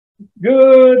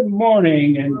Good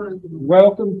morning and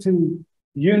welcome to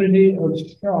Unity of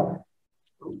Star.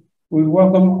 We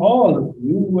welcome all of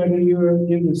you, whether you're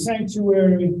in the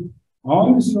sanctuary,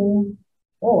 on Zoom,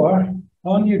 or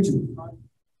on YouTube.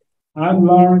 I'm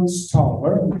Lawrence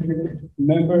Toller,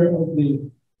 member of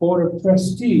the Board of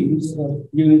Trustees of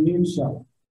Unity of Star,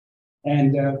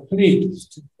 and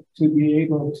pleased to be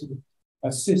able to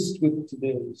assist with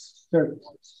today's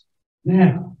services.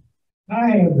 Now,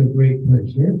 I have the great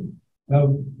pleasure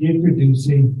of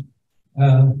introducing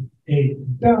a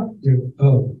doctor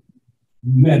of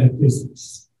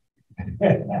metaphysics,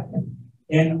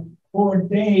 an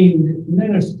ordained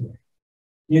minister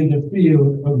in the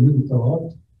field of New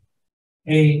Thought,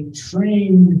 a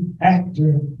trained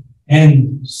actor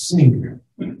and singer.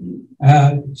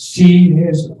 She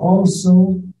has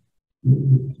also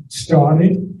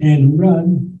started and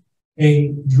run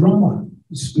a drama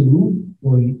school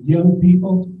for young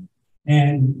people,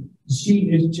 and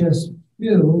she is just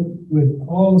filled with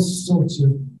all sorts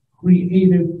of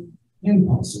creative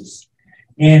impulses.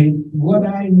 And what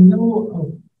I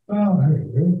know about her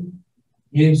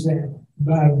is that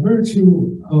by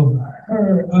virtue of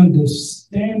her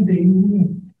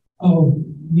understanding of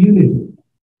unity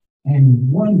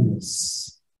and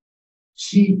oneness,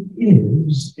 she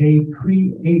is a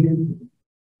creative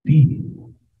being.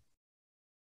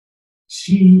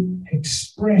 She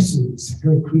expresses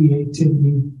her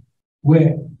creativity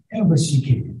wherever she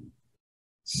can.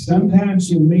 Sometimes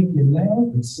she'll make you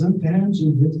laugh, and sometimes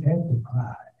you'll just have to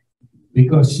cry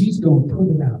because she's going to put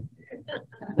it out there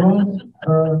from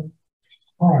her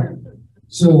heart.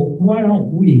 So why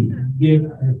don't we give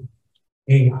her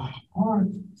a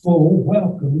heartful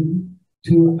welcome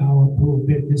to our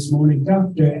pulpit this morning,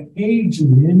 Dr.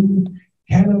 Adrian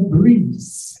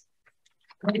Calabrese.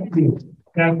 Thank you,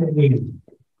 Dr. Adrian.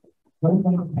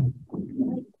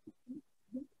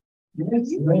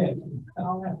 Yes,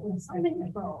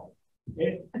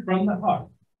 from the heart.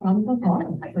 From the heart,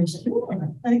 for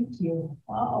sure. Thank you.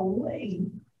 Wow, wait.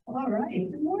 All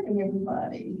right. Good morning,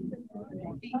 everybody.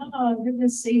 Oh, good to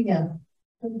see you.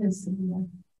 Good to see you.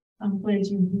 I'm glad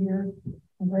you're here.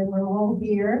 I'm glad we're all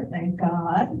here. Thank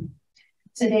God.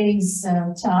 Today's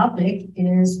topic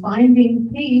is finding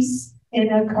peace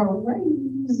in a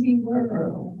crazy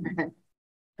world.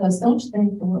 Because don't you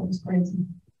think the world is crazy?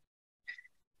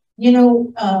 You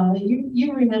know,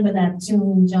 you remember that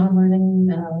tune, John Lennon,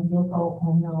 Yoko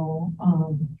Ono,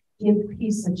 Give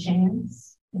Peace a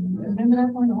Chance? Remember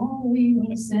that one? All we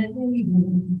will say,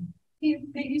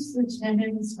 give peace a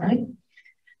chance, right?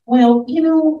 Well, you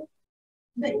know,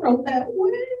 they wrote that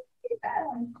way back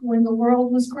when the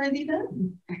world was crazy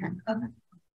then.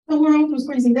 The world was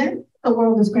crazy then. The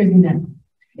world is crazy now.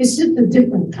 It's just a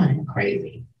different kind of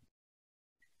crazy.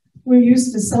 We're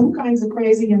used to some kinds of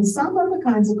crazy, and some other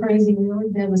kinds of crazy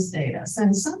really devastate us.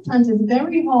 And sometimes it's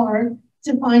very hard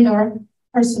to find our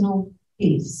personal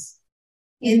peace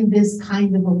in this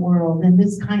kind of a world, in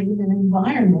this kind of an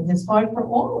environment. It's hard for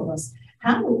all of us.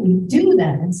 How do we do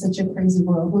that in such a crazy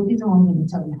world? Well, you know, I'm going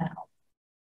to tell you how.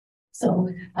 So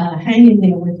hang in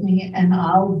there with me, and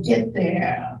I'll get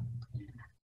there.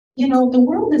 You know, the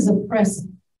world is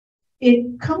oppressive.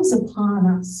 It comes upon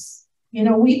us. You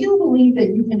know, we do believe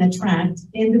that you can attract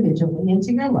individually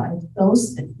into your life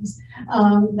those things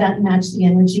that match the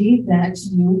energy that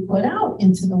you put out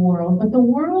into the world. But the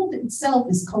world itself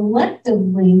is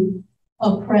collectively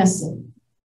oppressive.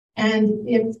 And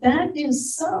if that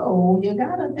is so, you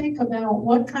got to think about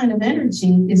what kind of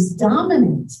energy is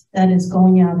dominant that is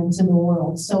going out into the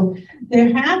world. So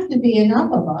there have to be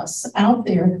enough of us out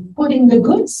there putting the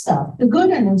good stuff, the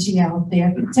good energy out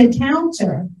there to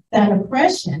counter that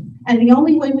oppression. And the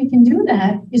only way we can do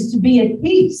that is to be at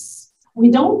peace.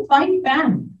 We don't fight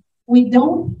back. We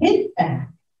don't hit back.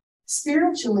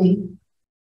 Spiritually,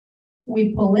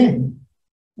 we pull in.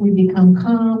 We become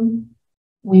calm.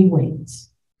 We wait.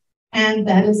 And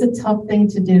that is a tough thing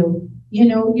to do. You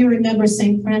know, you remember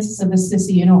St. Francis of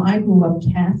Assisi. You know, I grew up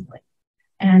Catholic.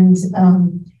 And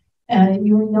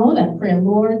you know that prayer,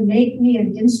 Lord, make me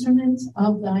an instrument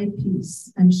of thy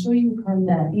peace. I'm sure you've heard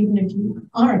that, even if you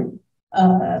aren't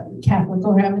Catholic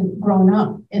or haven't grown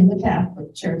up in the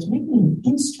Catholic Church. Make me an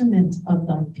instrument of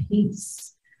thy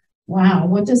peace. Wow,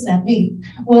 what does that mean?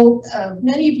 Well,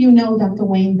 many of you know Dr.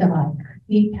 Wayne Dyer.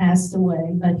 He passed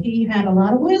away, but he had a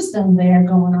lot of wisdom there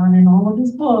going on in all of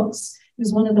his books. He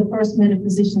was one of the first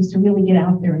metaphysicians to really get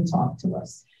out there and talk to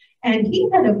us. And he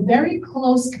had a very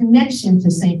close connection to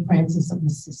St. Francis of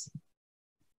Assisi.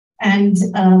 And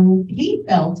he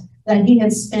felt that he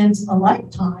had spent a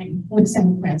lifetime with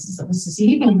St. Francis of Assisi.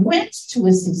 He even went to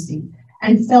Assisi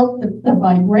and felt the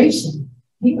vibration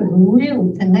He was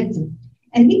really connected.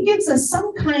 And he gives us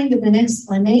some kind of an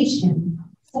explanation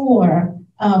for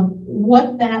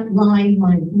what that line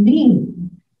might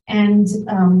mean. And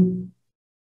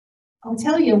I'll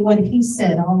tell you what he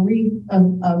said. I'll read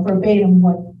verbatim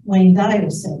what Wayne Dyer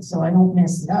said so I don't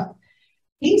mess it up.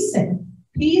 He said,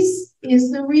 peace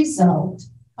is the result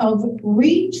of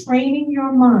retraining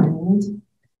your mind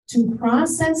to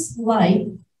process life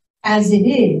as it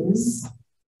is,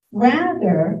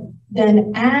 rather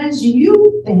than as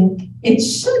you think it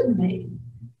should be.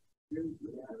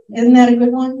 Isn't that a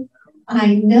good one?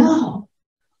 I know.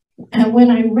 And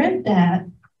when I read that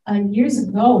years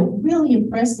ago, it really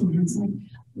impressed me. It's like,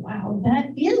 wow,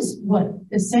 that is what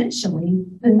essentially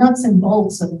the nuts and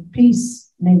bolts of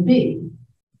peace may be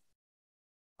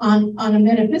on a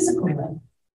metaphysical level.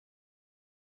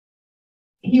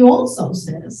 He also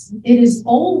says it is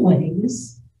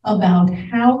always about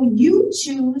how you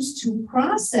choose to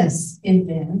process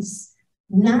events,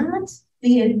 not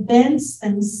the events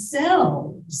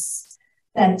themselves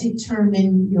that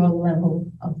determine your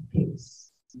level of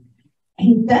peace.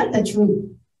 Ain't that the truth?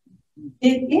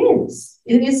 It is.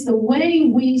 It is the way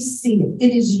we see it.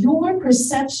 It is your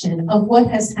perception of what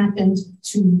has happened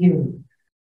to you.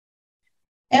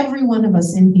 Every one of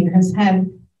us in here has had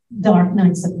dark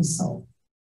nights of the soul.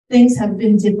 Things have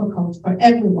been difficult for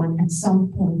everyone at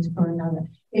some point or another.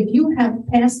 If you have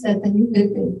passed that, then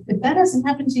if that hasn't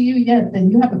happened to you yet,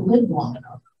 then you haven't lived long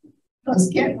enough. Because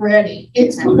get ready,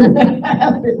 it's going to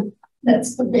happen.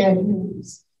 That's the bad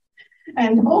news.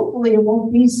 And hopefully it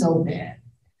won't be so bad.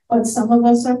 But some of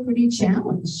us are pretty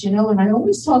challenged, you know, and I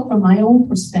always talk from my own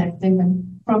perspective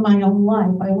and from my own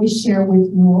life. I always share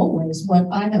with you always what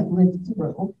I have lived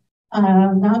through.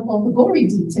 Not all the gory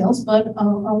details, but a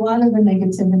lot of the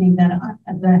negativity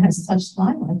that has touched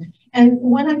my life. And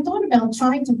when I thought about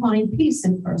trying to find peace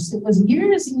at first, it was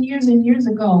years and years and years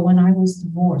ago when I was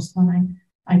divorced, when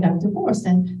I got divorced.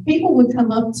 And people would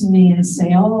come up to me and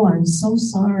say, oh, I'm so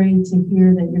sorry to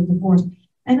hear that you're divorced.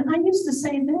 And I used to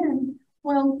say then,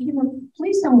 well, you know,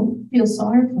 please don't feel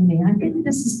sorry for me. I think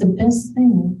this is the best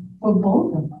thing for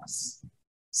both of us.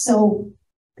 So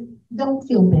don't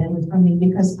feel bad for me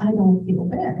because I don't feel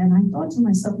bad. And I thought to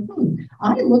myself,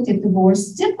 I look at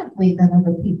divorce differently than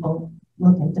other people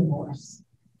look at divorce.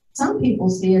 Some people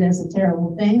see it as a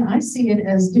terrible thing. I see it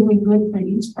as doing good for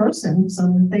each person so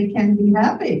that they can be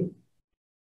happy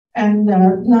and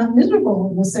not miserable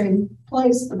in the same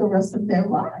place for the rest of their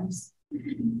lives.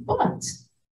 But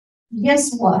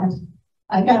guess what?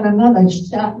 I got another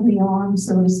shot in the arm,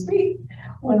 so to speak,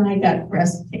 when I got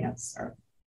breast cancer.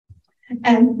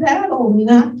 And that'll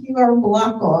knock your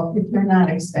block off if you're not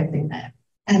expecting that.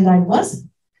 And I wasn't,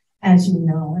 as you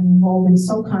know, and you've all been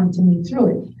so kind to me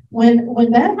through it.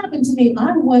 When that happened to me,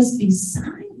 I was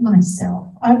beside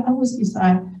myself. I was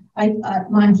beside,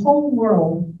 my whole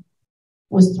world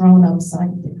was thrown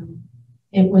upside down.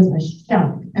 It was a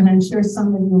shock. And I'm sure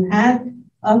some of you had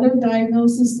other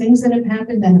diagnoses, things that have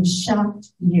happened that have shocked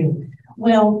you.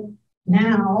 Well,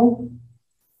 now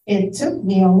it took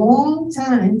me a long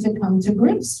time to come to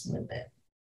grips with it.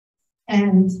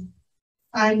 And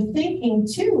I'm thinking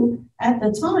too, at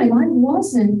the time, I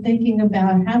wasn't thinking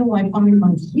about how do I find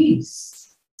my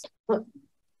peace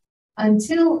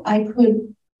until I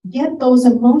could get those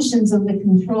emotions under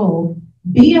control,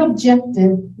 be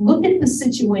objective, look at the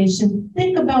situation,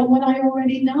 think about what I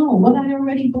already know, what I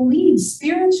already believe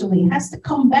spiritually has to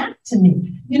come back to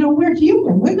me. You know, we're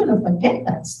human. We're going to forget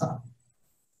that stuff.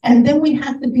 And then we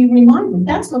have to be reminded.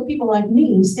 That's what people like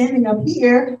me standing up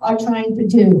here are trying to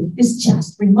do, is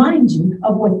just remind you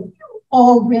of what you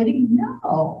already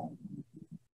know.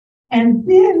 And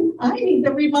then I need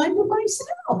to remind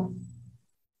myself.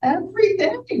 Every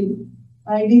day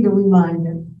I need a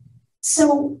reminder.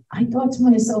 So I thought to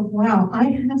myself, wow, I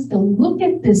have to look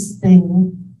at this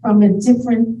thing from a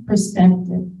different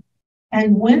perspective.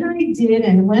 And when I did,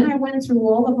 and when I went through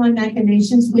all of my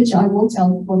machinations, which I will tell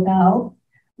you about,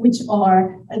 which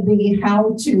are the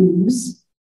how-tos,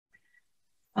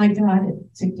 I got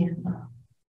it together.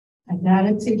 I got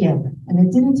it together. And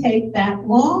it didn't take that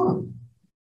long.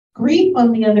 Grief,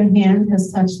 on the other hand,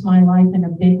 has touched my life in a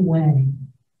big way.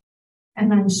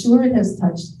 And I'm sure it has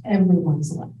touched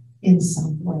everyone's life in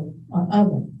some way or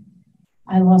other.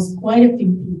 I lost quite a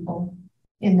few people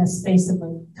in the space of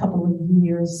a couple of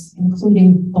years,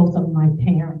 including both of my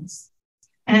parents.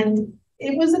 And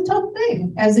it was a tough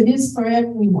thing, as it is for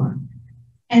everyone.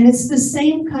 And it's the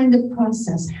same kind of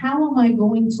process. How am I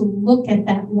going to look at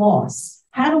that loss?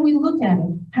 How do we look at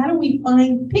it? How do we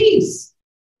find peace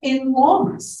in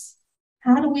loss?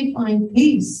 How do we find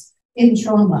peace in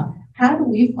trauma? How do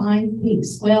we find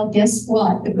peace? Well, guess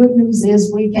what? The good news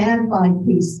is we can find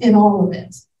peace in all of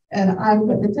it. And I'm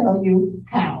going to tell you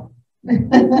how.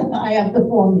 I have the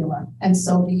formula, and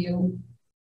so do you.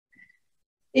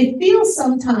 It feels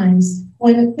sometimes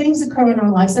when things occur in our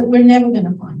lives that we're never going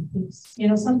to find peace. You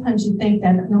know, sometimes you think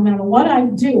that no matter what I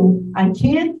do, I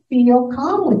can't feel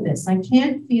calm with this. I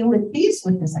can't feel at peace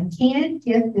with this. I can't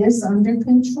get this under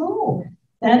control.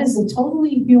 That is a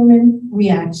totally human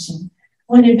reaction.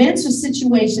 When events or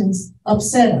situations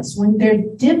upset us, when they're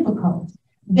difficult,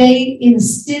 they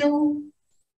instill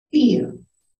fear.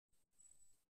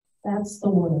 That's the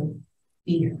word,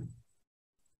 fear.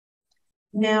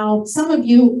 Now, some of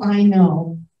you I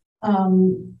know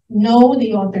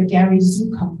the author Gary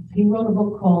Zukav. He wrote a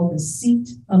book called The Seat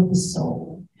of the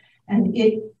Soul, and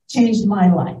it changed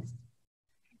my life.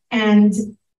 And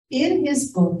in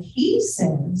his book, he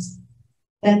says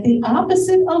that the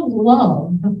opposite of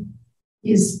love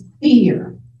is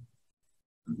fear.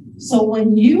 So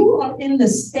when you are in the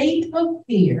state of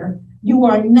fear, you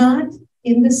are not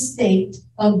in the state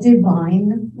of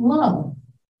divine love.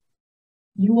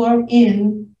 You are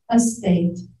in a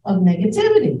state of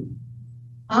negativity,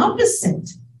 opposite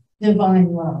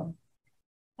divine love.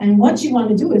 And what you want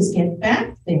to do is get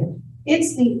back there.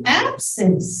 It's the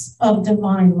absence of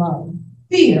divine love.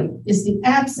 Fear is the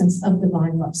absence of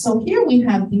divine love. So here we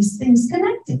have these things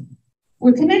connected.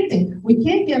 We're connecting. We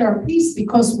can't get our peace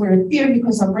because we're in fear,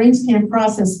 because our brains can't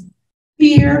process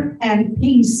fear and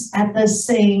peace at the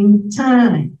same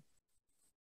time,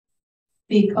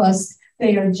 because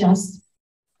they are just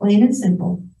plain and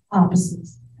simple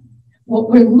opposites.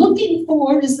 What we're looking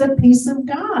for is the peace of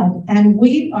God, and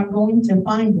we are going to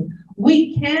find it.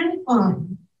 We can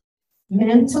find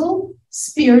mental,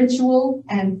 spiritual,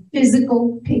 and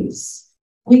physical peace.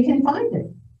 We can find it.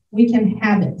 We can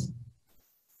have it.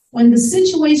 When the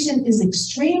situation is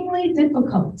extremely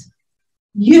difficult,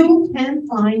 you can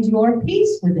find your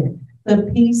peace with it, the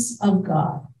peace of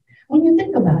God. When you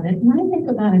think about it, and I think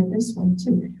about it this way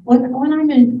too, when I'm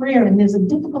in prayer and there's a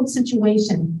difficult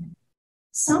situation,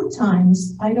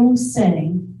 sometimes I don't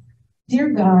say, "Dear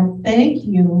God, thank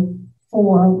you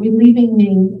for relieving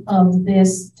me of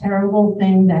this terrible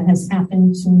thing that has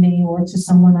happened to me or to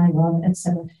someone I love,"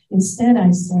 etc. Instead,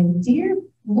 I say, "Dear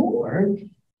Lord,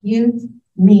 give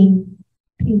me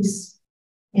peace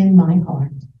in my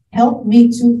heart. Help me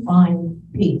to find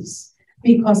peace,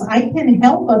 because I can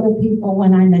help other people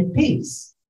when I'm at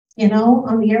peace." You know,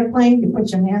 on the airplane, you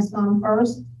put your mask on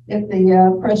first if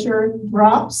the pressure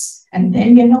drops, and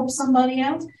then you help somebody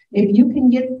else. If you can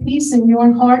get peace in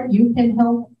your heart, you can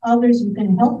help others, you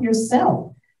can help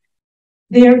yourself.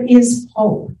 There is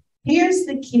hope. Here's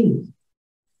the key.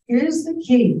 Here's the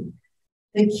key.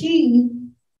 The key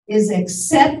is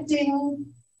accepting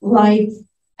life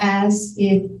as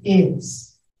it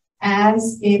is,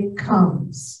 as it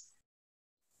comes.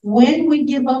 When we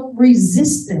give up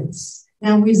resistance,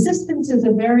 now resistance is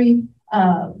a very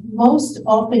most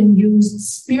often used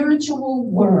spiritual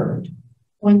word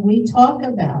when we talk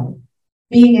about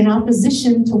being in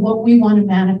opposition to what we want to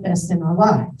manifest in our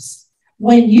lives.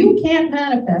 When you can't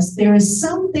manifest, there is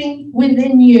something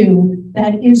within you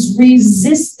that is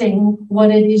resisting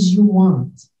what it is you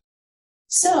want.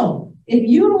 So if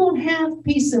you don't have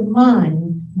peace of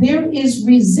mind, there is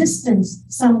resistance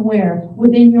somewhere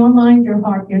within your mind, your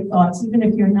heart, your thoughts, even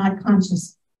if you're not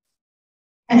conscious.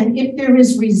 And if there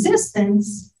is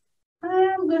resistance,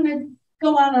 I'm going to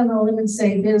go out on a limb and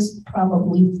say there's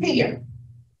probably fear.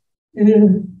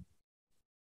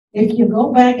 If you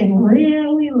go back and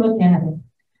really look at it.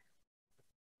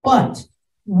 But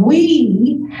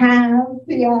we have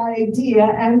the idea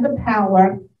and the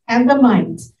power and the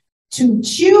might to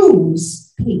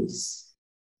choose peace,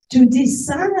 to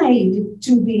decide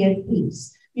to be at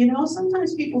peace. You know,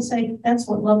 sometimes people say that's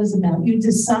what love is about. You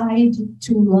decide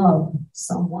to love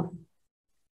someone.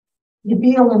 You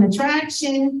feel an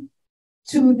attraction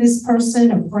to this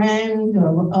person, a friend,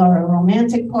 or a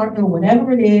romantic partner,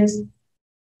 whatever it is,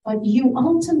 but you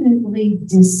ultimately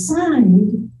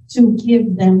decide to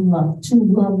give them love, to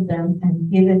love them and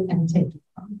give it and take it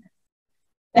from them.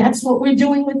 That's what we're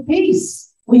doing with peace.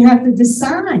 We have to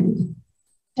decide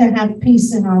to have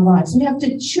peace in our lives. We have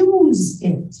to choose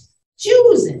it.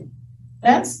 Choose it.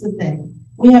 That's the thing.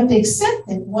 We have to accept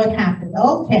it, what happened.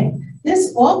 Okay,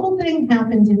 this awful thing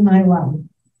happened in my life.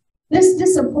 This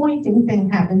disappointing thing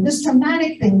happened. This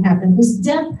traumatic thing happened. This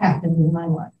death happened in my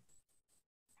life.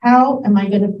 How am I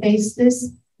going to face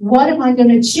this? What am I going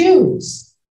to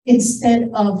choose?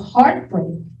 Instead of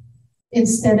heartbreak,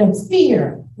 instead of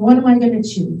fear, what am I going to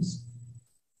choose?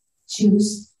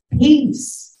 Choose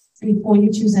peace. before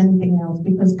you choose anything else,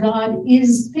 because God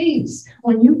is peace.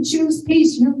 When you choose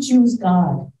peace, you choose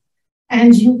God.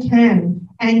 And you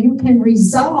can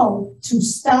resolve to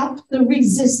stop the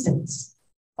resistance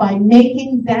by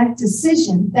making that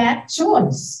decision, that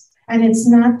choice. And it's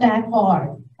not that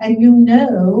hard. And you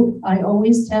know, I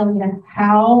always tell you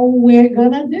how we're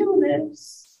gonna do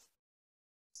this.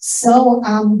 So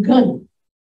I'm gonna.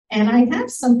 And I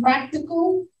have some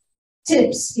practical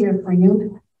tips here for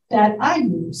you that I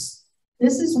use.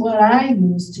 This is what I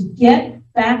use to get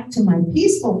back to my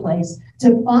peaceful place,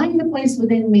 to find the place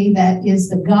within me that is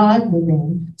the God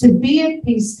within, to be at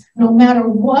peace no matter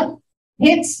what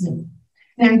hits me.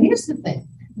 Now, here's the thing.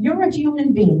 You're a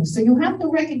human being, so you have to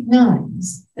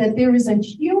recognize that there is a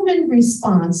human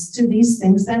response to these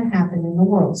things that happen in the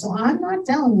world. So I'm not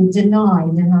telling you deny,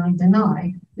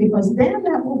 because then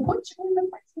that will put you in the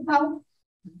place of how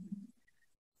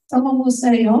someone will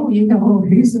say, oh, you know,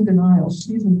 he's in denial,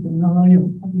 she's in denial.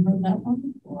 Have you heard that one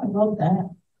before? I love that.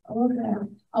 I love that.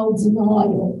 Oh,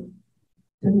 denial.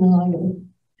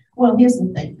 Well, here's the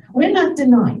thing. We're not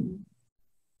denying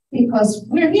because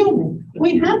we're human.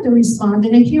 We have to respond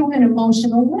in a human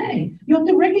emotional way. You have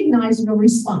to recognize your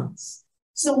response.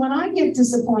 So when I get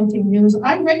disappointing news,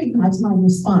 I recognize my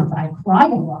response. I cry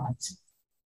a lot.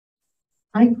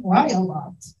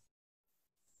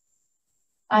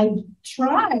 I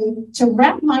try to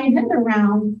wrap my head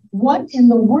around what in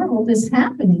the world is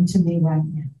happening to me right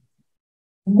now.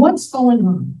 What's going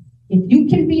on? If you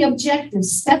can be objective,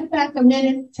 step back a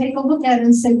minute, take a look at it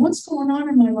and say, what's going on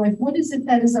in my life? What is it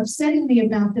that is upsetting me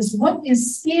about this? What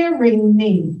is scaring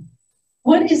me?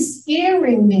 What is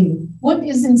scaring me? What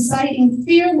is inciting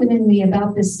fear within me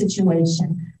about this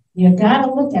situation? You got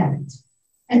to look at it.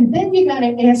 And then you got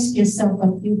to ask yourself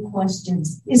a few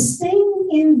questions. Is staying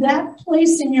in that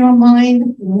place in your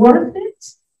mind worth it?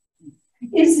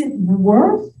 Is it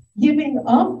worth giving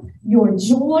up your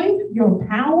joy, your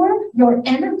power, your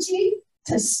energy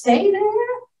to stay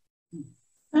there?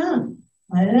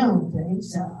 I don't think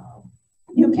so.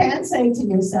 You can say to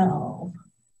yourself,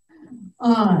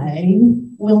 I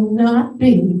will not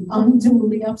be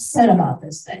unduly upset about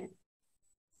this thing.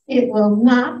 It will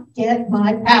not get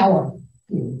my power.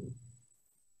 You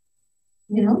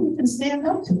know, you can stand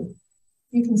up to it.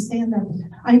 You can stand up to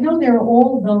it. I know there are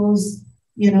all those,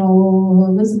 you know,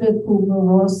 Elizabeth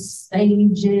Kubler-Ross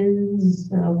stages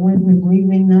when we're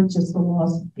grieving, not just the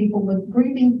loss of people, but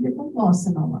grieving different loss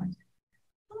in our life.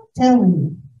 I'm telling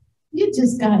you, you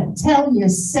just got to tell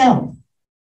yourself,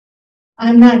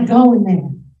 I'm not going there.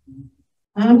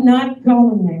 I'm not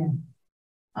going there.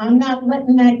 I'm not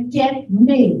letting that get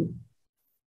me.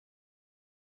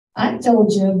 I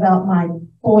told you about my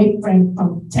boyfriend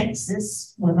from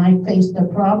Texas when I faced a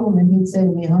problem and he'd say to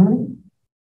me, honey,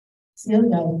 still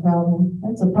got a problem.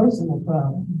 That's a personal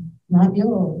problem, not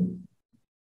yours.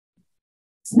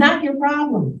 It's not your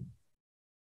problem.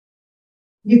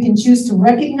 You can choose to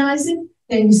recognize it.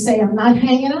 Then you say, I'm not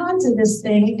hanging on to this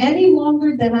thing any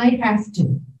longer than I have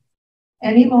to.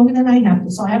 Any longer than I have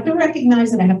to. So I have to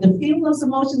recognize it. I have to feel those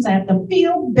emotions. I have to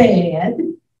feel bad.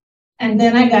 And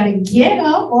then I got to get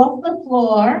up off the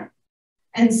floor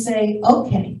and say,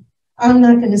 okay, I'm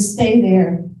not going to stay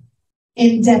there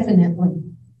indefinitely.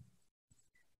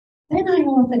 Then I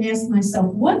often ask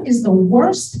myself, what is the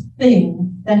worst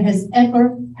thing that has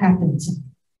ever happened to me?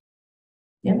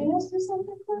 You ever ask yourself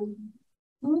that question?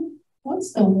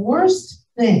 What's the worst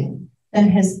thing that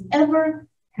has ever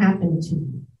happened to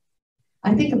you?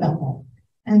 I think about that.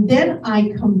 And then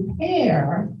I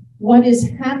compare what is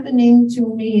happening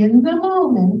to me in the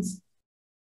moment,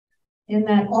 in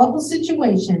that awful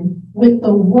situation, with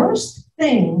the worst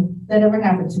thing that ever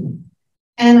happened to me.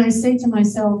 And I say to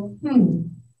myself,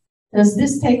 does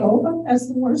this take over as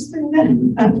the worst thing that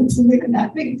happened to me? And I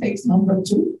think it takes number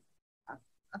 2.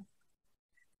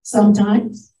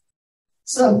 Sometimes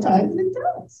it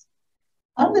does.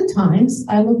 Other times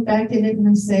I look back at it and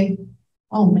I say,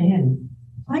 oh man,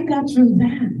 I got through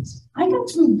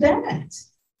that.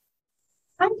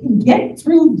 I can get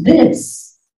through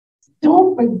this.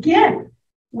 Don't forget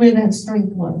where that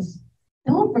strength was.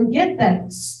 Don't forget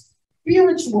that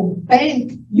spiritual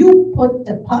bank you put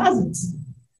deposits in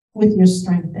with your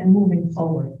strength and moving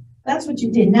forward. That's what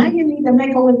you did. Now you need to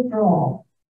make a withdrawal.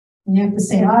 And you have to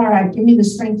say, all right, give me the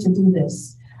strength to do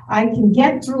this. I can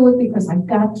get through it because I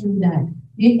got through that.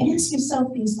 You ask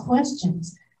yourself these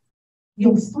questions.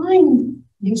 You'll find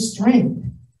your strength.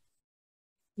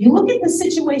 You look at the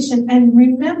situation and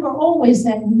remember always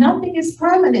that nothing is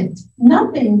permanent.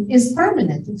 Nothing is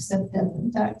permanent except death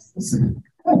and taxes.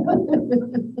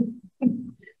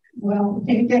 Well,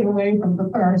 we can't get away from the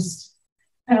first.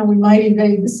 And we might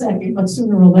invade the second, but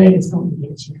sooner or later it's going to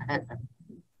get you.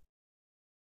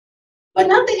 But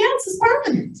nothing else is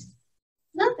permanent.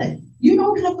 Nothing. You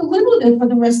don't have to live with it for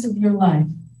the rest of your life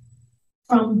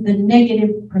from the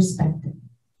negative perspective.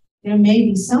 There may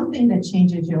be something that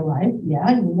changes your life.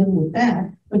 Yeah, you live with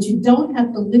that. But you don't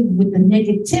have to live with the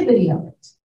negativity of it,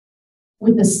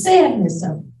 with the sadness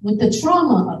of it, with the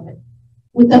trauma of it,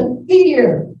 with the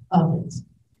fear of it.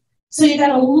 So you got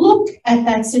to look at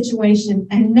that situation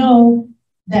and know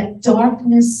that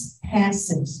darkness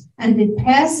passes, and it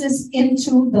passes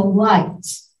into the light.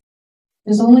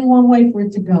 There's only one way for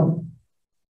it to go.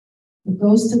 It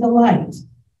goes to the light.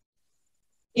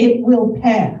 It will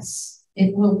pass.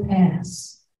 It will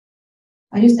pass.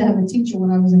 I used to have a teacher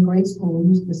when I was in grade school who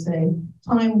used to say,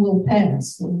 time will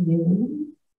pass. Will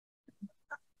you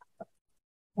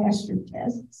pass your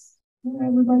tests?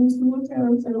 Everybody's doing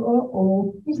terrible. Said,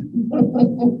 uh-oh.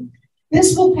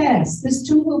 This will pass. This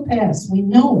too will pass. We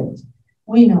know it.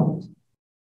 We know it.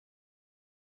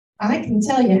 I can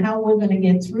tell you how we're going to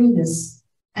get through this,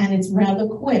 and it's rather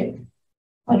quick,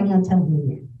 but I'm not telling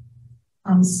you yet.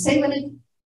 I'm saving it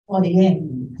for the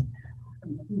end.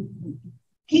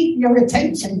 Keep your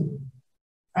attention,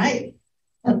 right?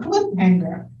 A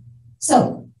cliffhanger.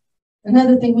 So,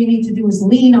 another thing we need to do is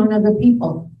lean on other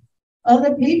people.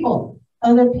 Other people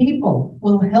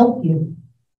will help you.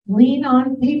 Lean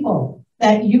on people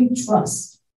that you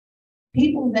trust.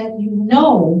 People that you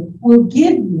know will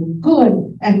give you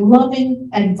good and loving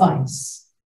advice.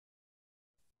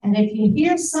 And if you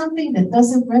hear something that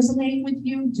doesn't resonate with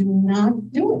you, do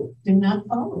not do it. Do not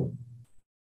follow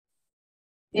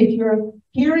it. If you're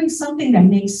hearing something that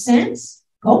makes sense,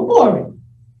 go for it.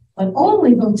 But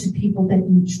only go to people that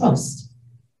you trust,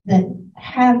 that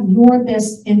have your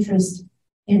best interest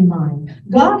in mind.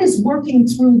 God is working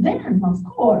through them, of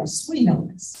course. We know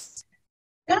this.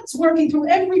 God's working through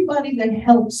everybody that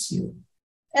helps you.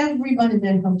 Everybody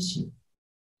that helps you.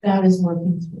 God is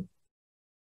working through.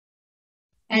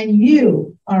 And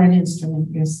you are an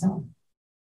instrument yourself.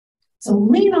 So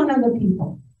lean on other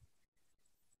people.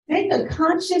 Make a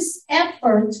conscious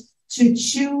effort to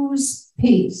choose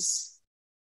peace.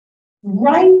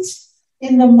 Right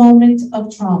in the moment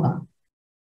of trauma,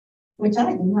 which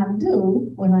I did not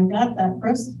do when I got that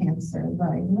breast cancer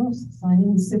diagnosis. I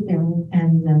didn't sit there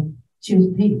and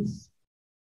choose peace.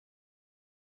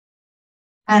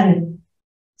 I had to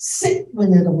sit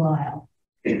with it a while.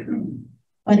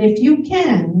 But if you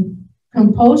can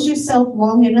compose yourself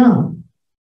long enough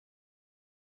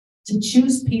to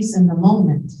choose peace in the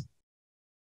moment,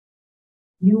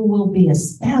 you will be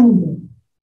astounded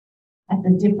at the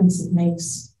difference it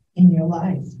makes in your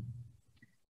life.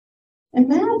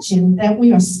 Imagine that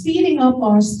we are speeding up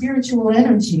our spiritual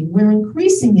energy. We're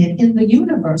increasing it in the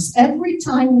universe every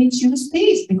time we choose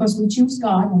peace, because we choose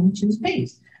God and we choose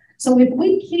peace. So if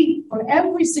we keep, for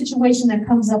every situation that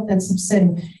comes up that's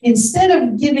upsetting, instead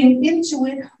of giving into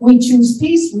it, we choose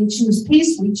peace, we choose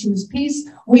peace, we choose peace.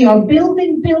 We are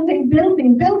building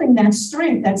that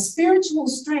strength, that spiritual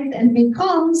strength, and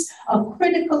becomes a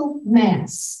critical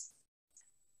mass.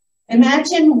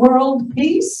 Imagine world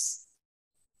peace.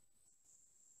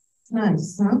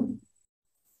 Nice, huh?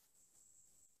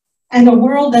 And a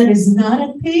world that is not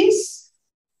at peace,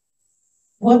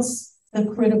 what's the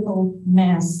critical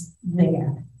mass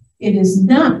there? It is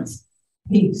not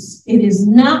peace. It is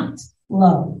not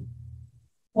love.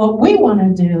 What we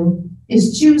want to do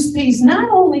is choose peace, not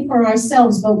only for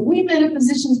ourselves, but we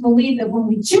metaphysicians believe that when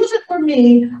we choose it for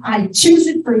me, I choose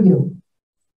it for you.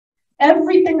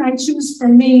 Everything I choose for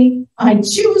me, I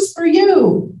choose for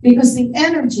you, because the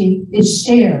energy is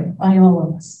shared by all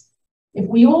of us. If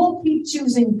we all keep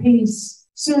choosing peace,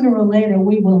 sooner or later,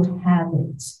 we will have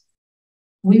it.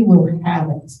 We will have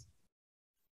it.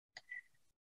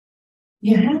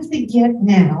 You have to get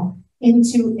now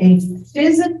into a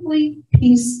physically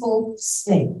peaceful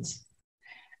state.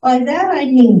 By that I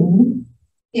mean,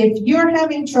 if you're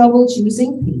having trouble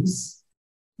choosing peace,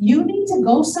 you need to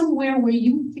go somewhere where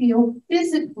you feel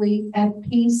physically at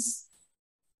peace,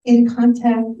 in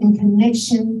contact, in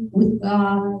connection with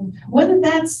God, whether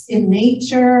that's in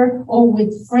nature or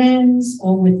with friends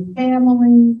or with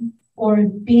family or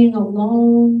being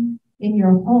alone in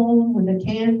your home with a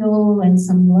candle and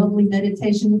some lovely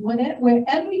meditation,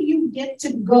 wherever you get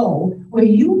to go, where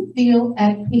you feel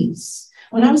at peace.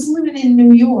 When I was living in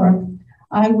New York,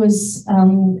 I was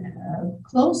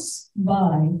close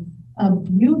by a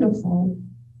beautiful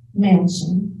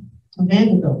mansion, a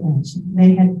Vanderbilt mansion.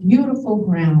 They had beautiful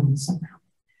grounds somehow.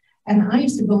 And I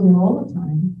used to go there all the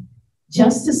time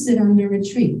just to sit under a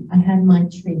tree. I had my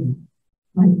tree.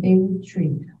 My favorite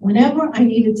tree. Whenever I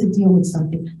needed to deal with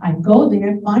something, I'd go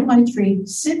there, find my tree,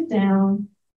 sit down,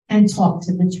 and talk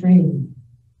to the tree.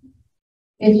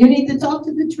 If you need to talk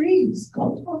to the trees,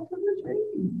 go talk to the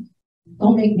trees.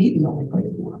 Don't make me the only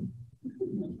crazy one.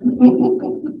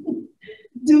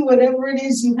 Do whatever it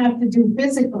is you have to do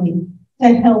physically to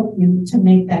help you to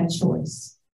make that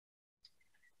choice.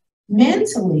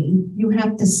 Mentally, you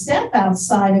have to step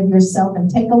outside of yourself and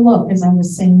take a look, as I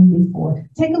was saying before.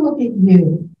 Take a look at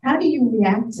you. How do you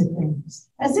react to things?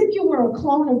 As if you were a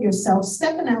clone of yourself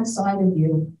stepping outside of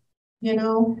you. You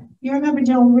know, you remember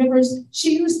Joan Rivers?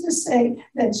 She used to say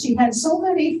that she had so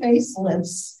many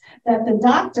facelifts that the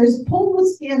doctors pulled the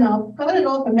skin up, cut it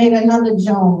off, and made another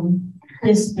Joan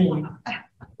this big.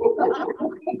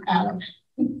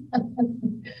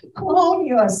 Clone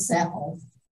yourself.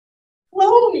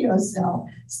 Clone yourself.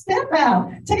 Step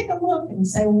out. Take a look and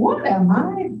say, what am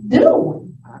I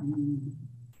doing?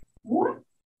 What?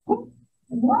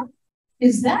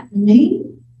 Is that me?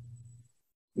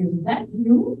 Is that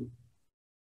you?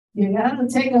 You got to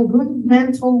take a good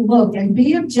mental look and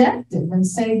be objective and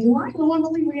say, do I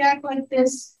normally react like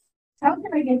this? How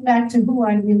can I get back to who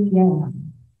I really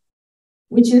am?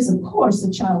 Which is, of course,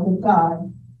 a child of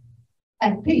God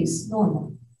at peace,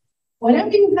 normally.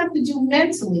 Whatever you have to do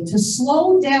mentally to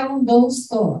slow down those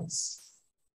thoughts,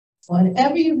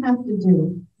 whatever you have to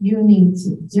do, you need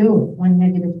to do it when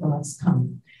negative thoughts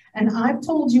come. And I've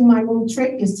told you my little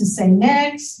trick is to say,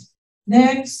 next,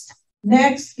 next,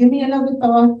 next, give me another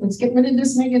thought. Let's get rid of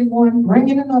this negative one, bring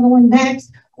in another one,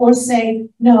 next. Or say,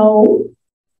 no,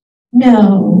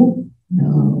 no,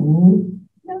 no,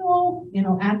 no. You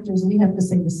know, actors, we have to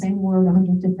say the same word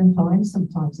 100 different times.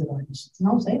 Sometimes it auditions.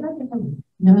 No, say that differently.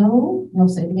 No, no,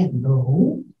 say it again.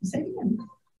 No, say it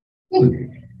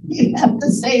again. You have to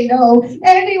say no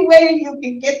any way you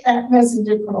can get that message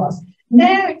across.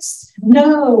 Next,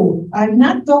 no, I'm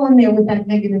not going there with that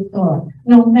negative thought.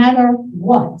 No matter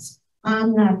what,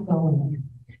 I'm not going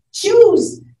there.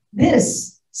 Choose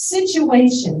this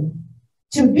situation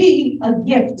to be a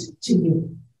gift to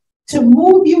you, to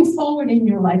move you forward in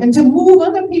your life and to move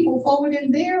other people forward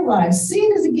in their lives. See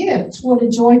it as a gift toward a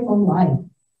joyful life.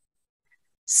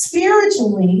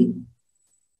 Spiritually,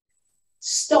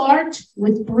 start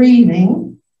with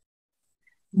breathing,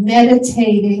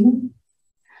 meditating,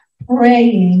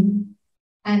 praying,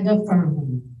 and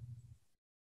affirming.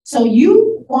 So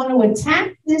you want to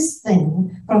attack this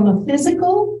thing from a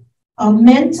physical, a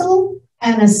mental,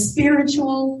 and a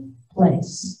spiritual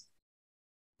place.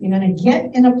 You're going to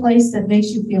get in a place that makes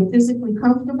you feel physically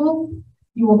comfortable.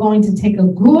 You are going to take a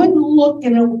good look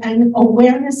and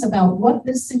awareness about what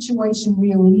this situation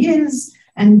really is,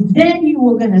 and then you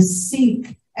are going to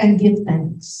seek and give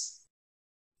thanks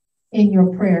in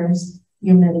your prayers,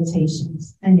 your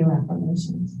meditations, and your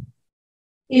affirmations.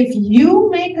 If you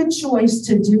make a choice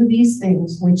to do these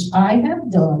things, which I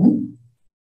have done,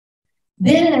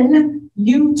 then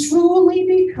you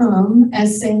truly become,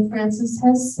 as St. Francis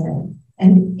has said,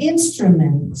 an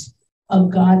instrument of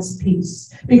God's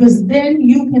peace, because then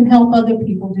you can help other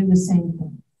people do the same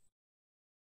thing.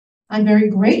 I'm very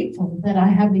grateful that I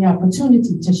have the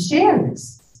opportunity to share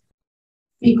this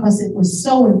because it was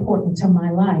so important to my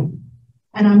life.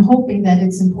 And I'm hoping that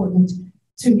it's important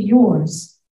to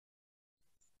yours.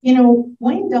 You know,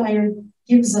 Wayne Dyer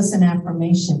gives us an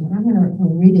affirmation, and I'm going to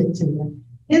read it to you.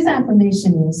 His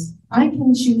affirmation is, I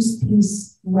can choose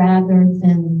peace rather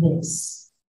than this.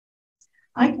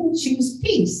 I can choose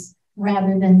peace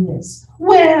rather than this.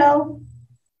 Well,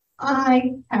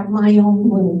 I have my own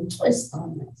little twist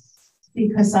on this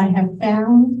because I have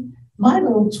found my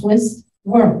little twist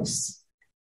works.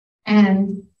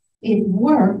 And it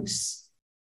works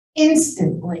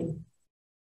instantly.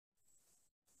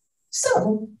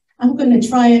 So I'm going to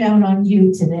try it out on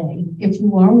you today, if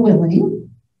you are willing.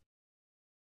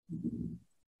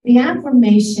 The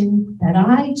affirmation that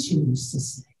I choose to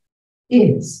say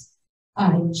is,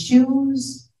 I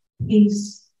choose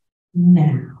peace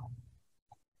now.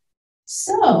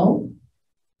 So,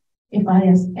 if I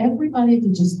ask everybody to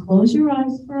just close your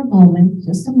eyes for a moment,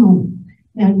 just a moment.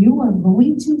 Now you are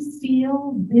going to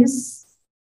feel this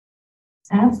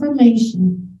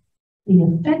affirmation, the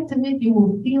effect of it you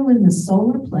will feel in the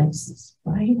solar plexus,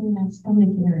 right in that stomach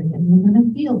area. You're going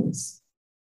to feel this.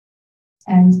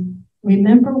 And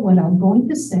remember what I'm going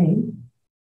to say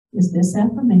is this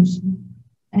affirmation.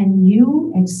 And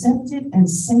you accept it and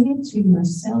say it to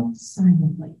yourself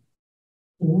silently.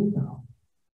 Here we go.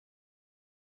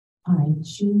 I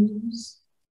choose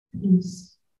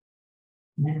peace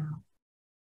now.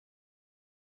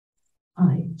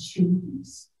 I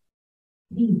choose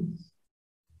peace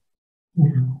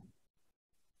now.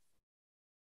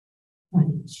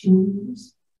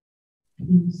 choose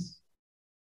peace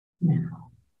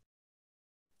now.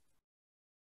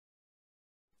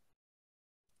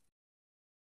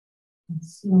 And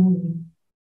slowly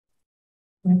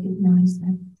recognize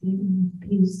that feeling of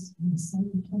peace in the solar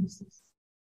plexus.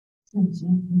 And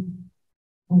gently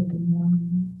open your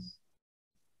eyes.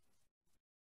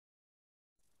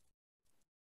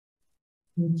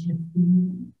 With your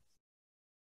feelings.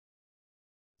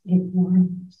 It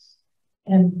works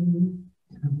every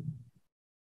time.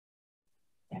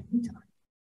 Every time.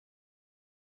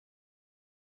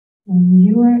 When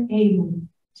you are able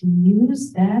to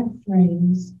use that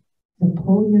phrase to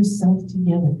pull yourself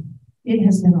together, it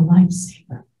has been a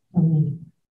lifesaver for me.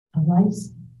 A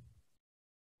lifesaver.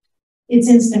 It's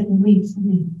instant relief for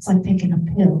me. It's like taking a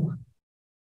pill.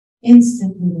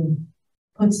 Instant relief.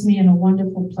 Puts me in a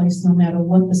wonderful place no matter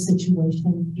what the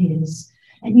situation is.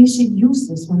 And you should use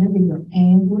this whenever you're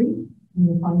angry and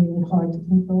you're finding it hard to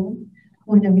control,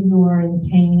 whenever you are in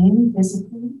pain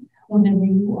physically, whenever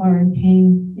you are in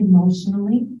pain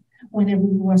emotionally, whenever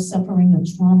you are suffering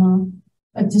a trauma,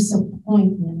 a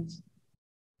disappointment,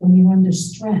 when you're under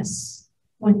stress,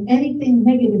 when anything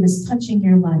negative is touching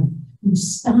your life, you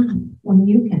stop when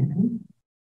you can,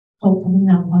 hopefully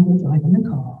not while you're driving the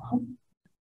car,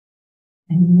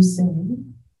 and you say,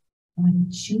 I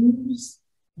choose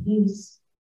peace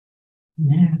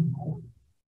now.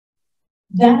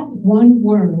 That one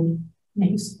word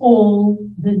makes all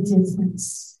the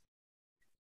difference.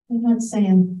 We're not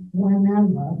saying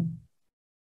whenever,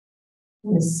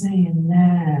 we're saying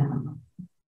now.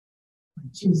 I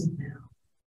choose it now.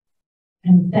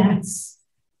 And that's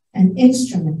an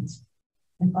instrument,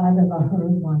 if I've ever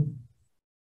heard one.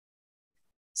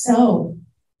 So,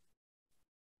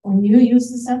 when you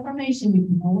use this affirmation, you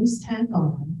can always tack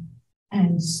on,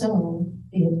 and so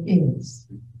it is.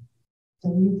 So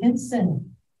you can say,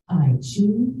 I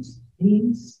choose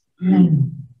peace now.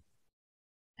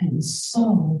 And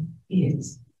so it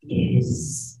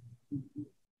is.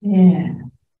 Yeah.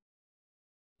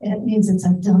 That means it's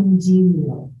a done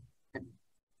deal.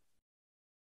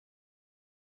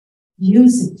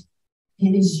 Use it.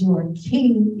 It is your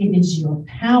key. It is your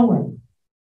power.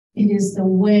 It is the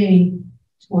way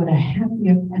toward a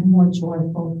happier and more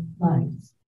joyful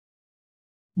life.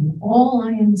 And all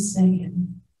I am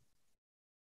saying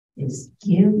is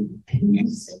give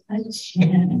peace a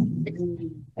chance.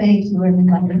 Thank you,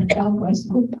 everybody. God bless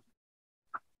you.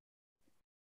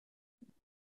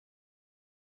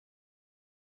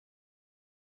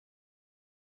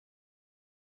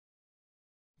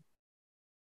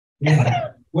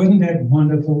 Yeah, wasn't that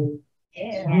wonderful?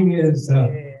 Yeah.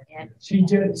 She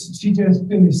just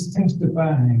finished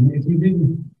testifying. If you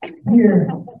didn't hear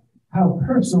how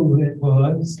personal it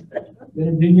was,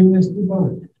 then you missed the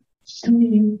boat.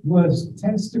 She was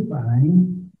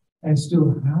testifying as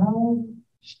to how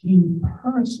she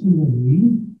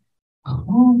personally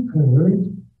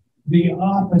conquered the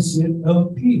opposite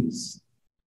of peace.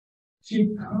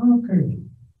 She conquered it.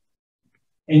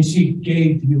 And she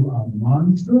gave you a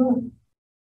mantra,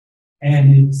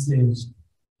 and it says,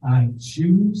 I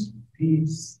choose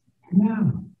peace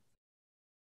now.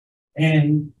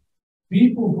 And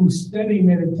people who study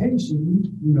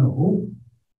meditation know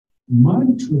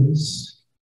mantras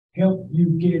help you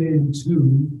get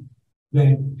into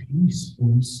that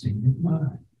peaceful state of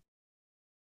mind.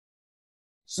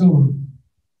 So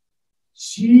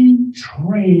she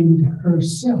trained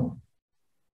herself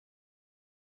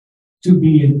to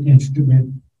be an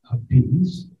instrument of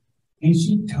peace. And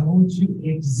she told you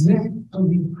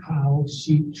exactly how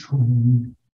she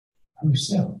trained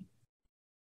herself.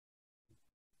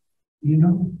 You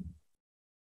know,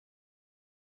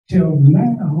 till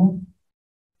now,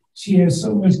 she has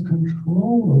so much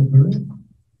control over it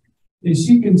that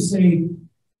she can say,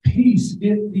 peace,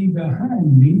 get thee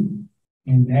behind me,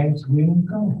 and that's where I'm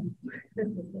going.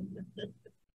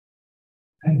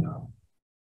 I know.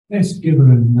 Let's give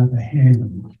her another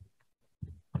hand.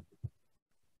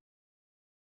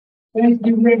 Thank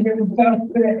you, Reverend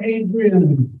Dr.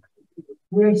 Adrian.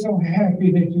 We're so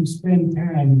happy that you spend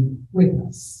time with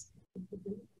us.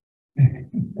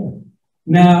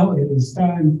 Now it is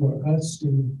time for us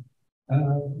to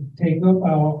take up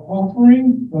our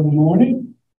offering for the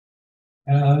morning.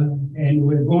 And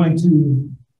we're going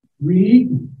to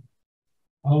read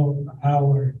we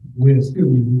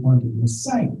want to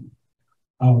recite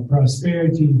our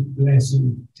prosperity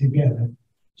lesson together.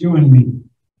 Join me.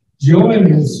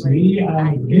 Joyously,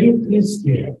 I give this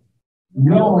gift,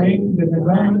 knowing that the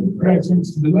divine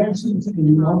presence blesses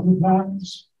and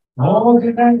multiplies all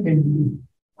that I am,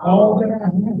 all that I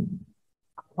have,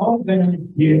 all that I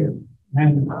give,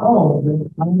 and all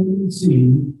that I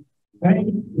receive, thank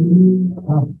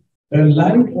you. The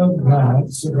light of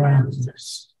God surrounds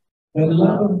us. The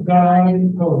love of God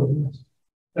enfolds us.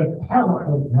 The power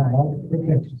of God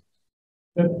protects us.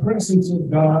 The presence of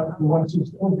God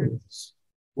watches over us.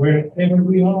 Wherever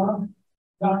we are,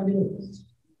 God is.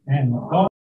 And all